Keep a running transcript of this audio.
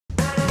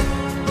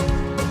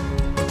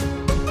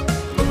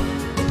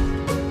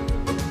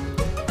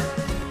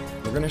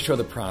to show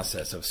the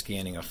process of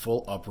scanning a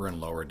full upper and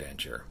lower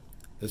denture.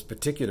 This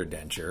particular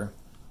denture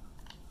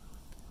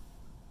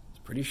is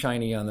pretty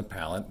shiny on the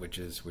palate, which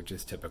is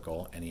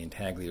typical, and the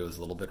intaglio is a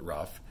little bit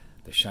rough.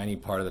 The shiny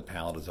part of the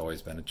palate has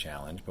always been a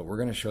challenge, but we're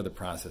going to show the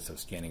process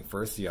of scanning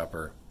first the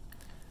upper,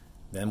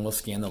 then we'll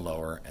scan the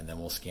lower, and then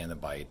we'll scan the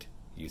bite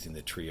using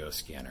the Trio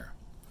scanner.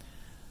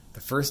 The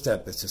first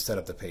step is to set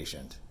up the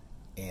patient,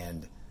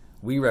 and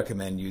we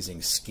recommend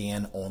using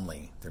scan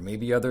only. There may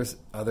be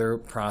other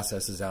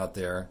processes out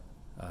there,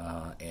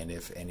 and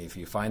if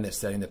you find that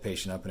setting the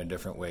patient up in a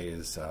different way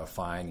is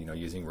fine,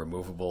 using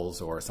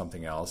removables or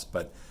something else,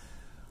 but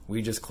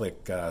we just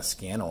click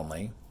scan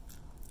only,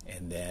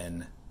 and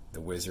then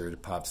the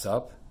wizard pops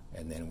up,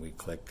 and then we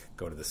click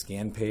go to the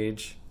scan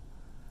page,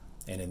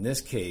 and in this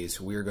case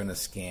we're going to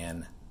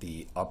scan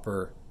the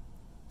upper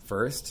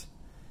first,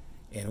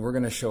 and we're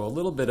going to show a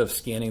little bit of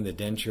scanning the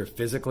denture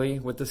physically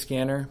with the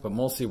scanner, but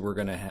mostly we're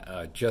going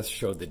to just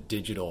show the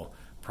digital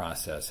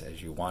process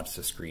as you watch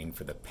the screen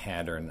for the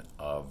pattern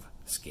of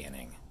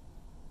scanning.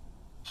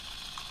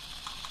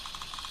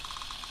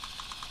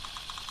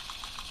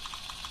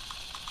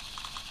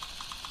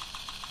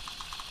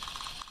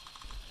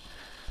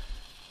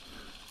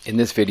 In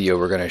this video,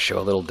 we're going to show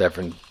a little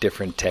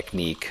different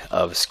technique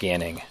of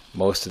scanning.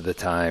 Most of the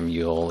time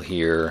you'll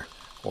hear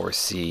or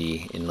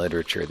see in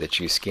literature that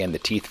you scan the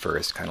teeth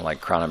first, kind of like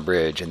crown and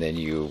bridge, and then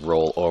you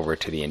roll over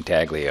to the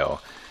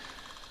intaglio.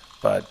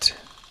 But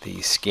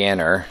the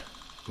scanner,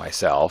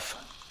 myself,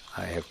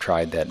 I have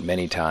tried that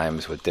many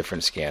times with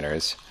different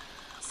scanners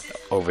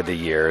over the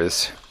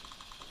years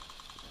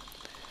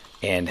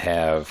and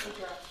have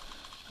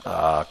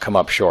come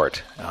up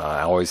short.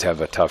 I always have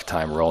a tough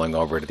time rolling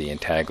over to the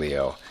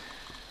intaglio.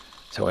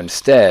 So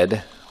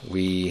instead,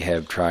 we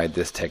have tried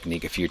this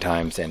technique a few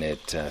times, and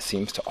it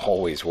seems to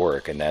always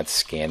work, and that's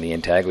scan the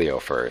intaglio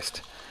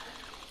first.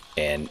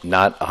 And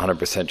not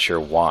 100% sure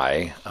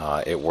why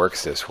it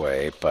works this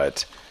way,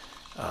 but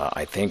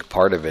I think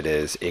part of it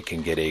is it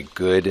can get a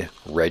good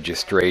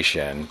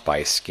registration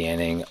by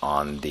scanning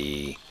on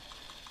the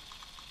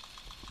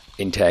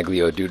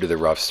intaglio due to the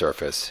rough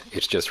surface.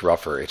 It's just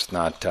rougher. It's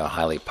not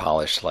highly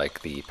polished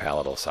like the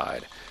palatal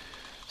side.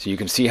 So you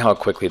can see how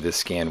quickly this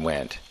scan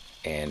went.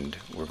 And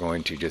we're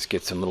going to just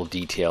get some little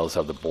details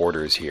of the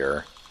borders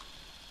here,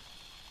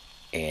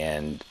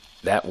 and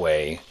that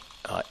way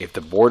if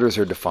the borders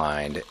are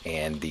defined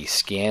and the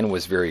scan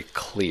was very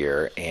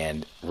clear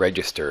and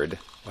registered,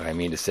 what I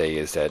mean to say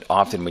is that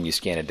often when you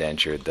scan a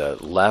denture, the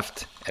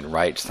left and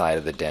right side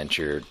of the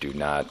denture do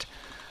not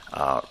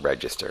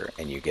register,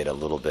 and you get a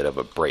little bit of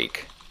a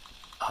break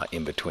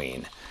in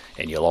between.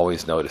 And you'll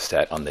always notice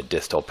that on the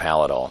distal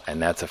palatal, and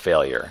that's a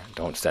failure.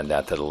 Don't send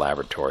that to the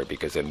laboratory,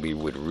 because then we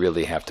would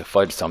really have to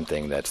fudge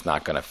something that's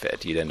not going to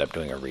fit. You'd end up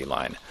doing a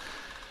reline.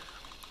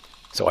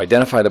 So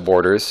identify the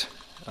borders.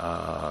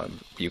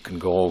 You can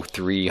go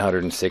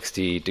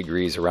 360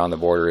 degrees around the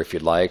border if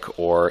you'd like,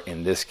 or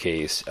in this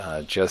case,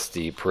 just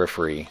the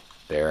periphery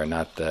there,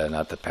 not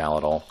the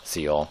palatal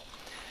seal.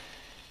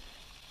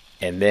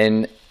 And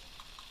then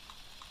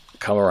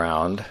come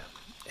around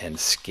and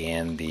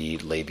scan the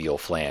labial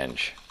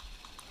flange.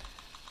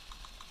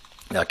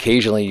 Now,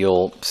 occasionally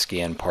you'll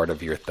scan part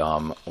of your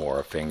thumb or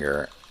a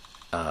finger,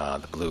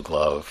 the blue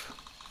glove,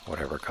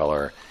 whatever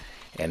color,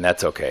 and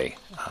that's okay.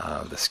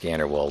 The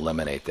scanner will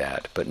eliminate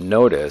that. But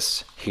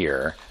notice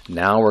here,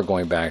 now we're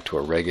going back to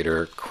a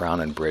regular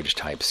crown and bridge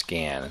type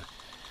scan,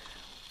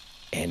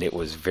 and it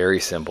was very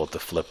simple to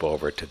flip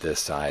over to this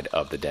side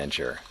of the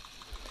denture.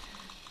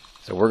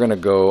 So we're going to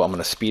go, I'm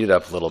going to speed it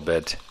up a little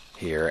bit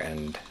here,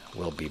 and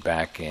we'll be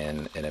back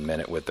in a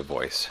minute with the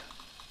voice.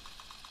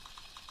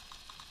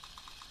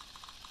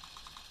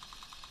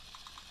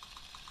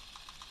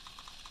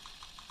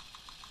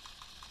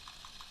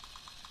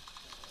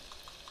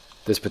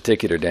 This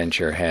particular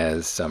denture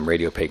has some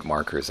radiopaque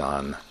markers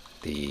on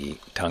the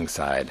tongue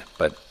side,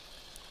 but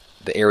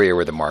the area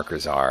where the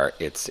markers are,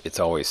 it's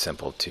always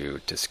simple to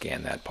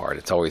scan that part.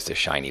 It's always the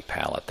shiny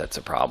palate that's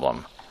a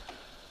problem.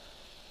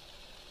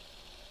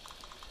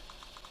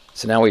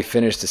 So now we've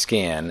finished the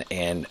scan,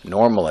 and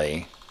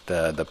normally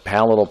the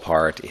palatal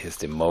part is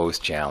the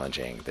most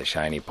challenging, the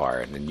shiny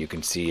part, and you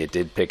can see it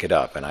did pick it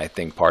up, and I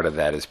think part of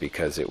that is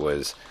because it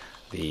was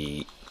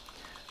the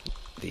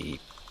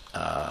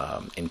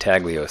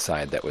intaglio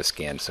side that was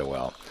scanned so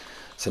well.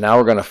 So now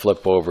we're going to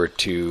flip over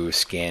to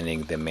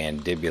scanning the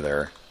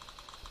mandibular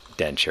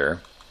denture,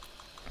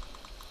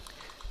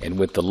 and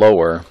with the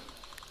lower,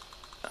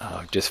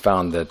 just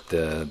found that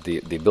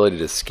the ability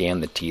to scan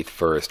the teeth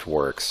first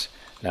works.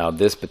 Now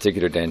this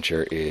particular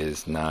denture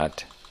is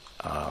not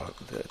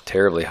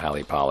terribly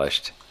highly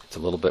polished. It's a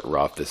little bit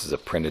rough. This is a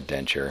printed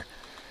denture,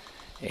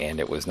 and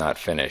it was not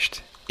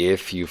finished.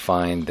 If you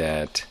find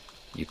that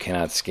you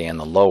cannot scan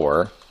the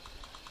lower,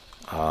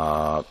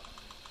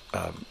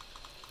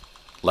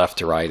 left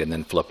to right and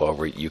then flip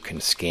over, you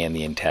can scan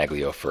the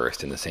intaglio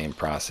first in the same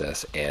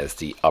process as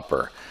the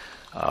upper.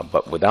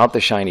 But without the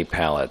shiny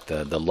palate,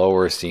 the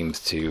lower seems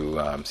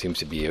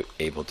to be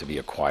able to be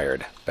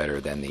acquired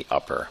better than the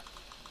upper.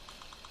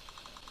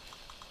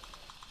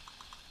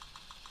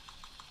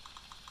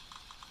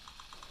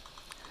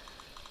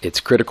 It's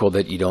critical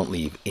that you don't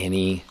leave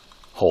any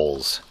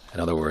holes, in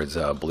other words,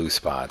 blue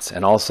spots.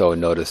 And also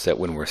notice that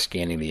when we're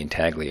scanning the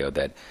intaglio,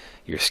 that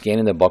you're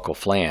scanning the buccal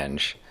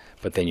flange,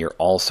 but then you're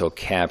also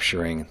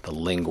capturing the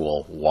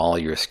lingual while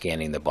you're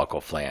scanning the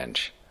buccal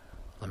flange.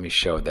 Let me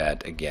show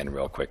that again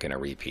real quick in a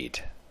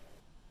repeat.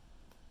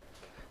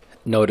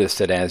 Notice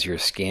that as you're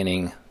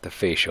scanning the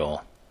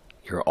facial,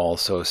 you're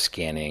also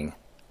scanning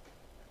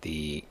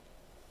the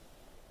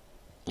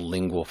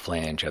lingual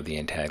flange of the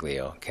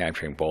intaglio,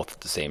 capturing both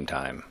at the same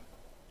time.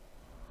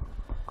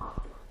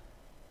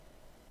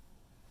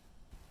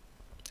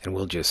 And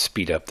we'll just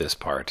speed up this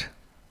part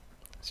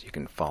so you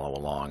can follow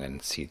along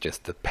and see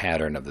just the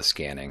pattern of the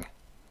scanning.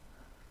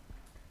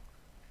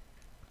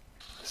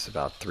 It's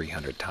about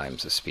 300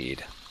 times the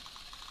speed.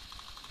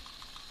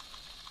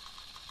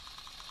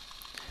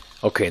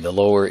 Okay, the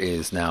lower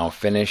is now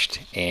finished,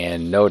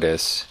 and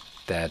notice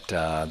that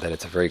that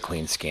it's a very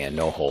clean scan,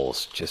 no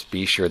holes. Just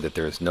be sure that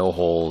there's no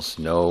holes,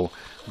 no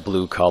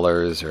blue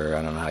colors, or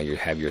I don't know how you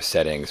have your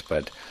settings,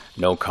 but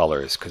no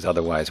colors, because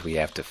otherwise we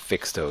have to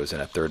fix those in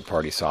a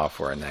third-party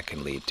software, and that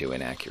can lead to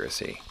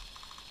inaccuracy.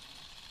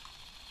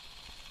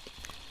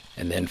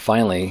 And then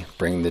finally,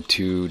 bring the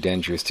two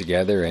dentures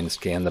together and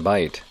scan the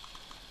bite.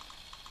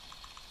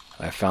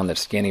 I found that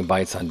scanning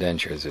bites on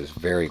dentures is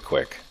very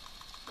quick.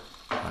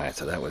 Alright,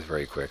 so that was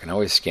very quick. And I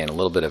always scan a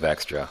little bit of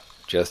extra,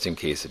 just in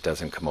case it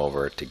doesn't come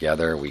over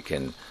together. We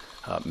can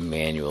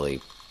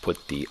manually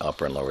put the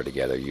upper and lower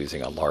together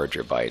using a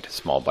larger bite.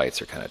 Small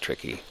bites are kind of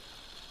tricky.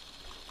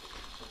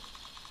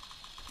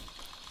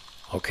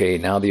 Okay,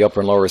 now the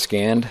upper and lower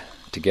scanned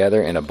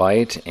together in a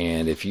bite,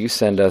 and if you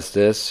send us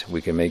this,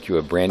 we can make you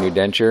a brand new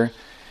denture.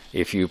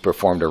 If you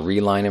performed a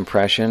reline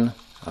impression,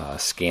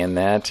 scan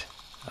that.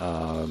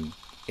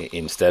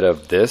 Instead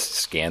of this,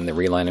 scan the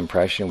reline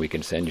impression. We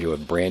can send you a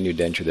brand new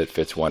denture that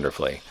fits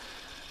wonderfully.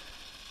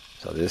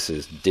 So this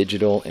is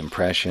digital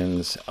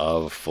impressions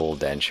of full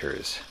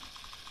dentures.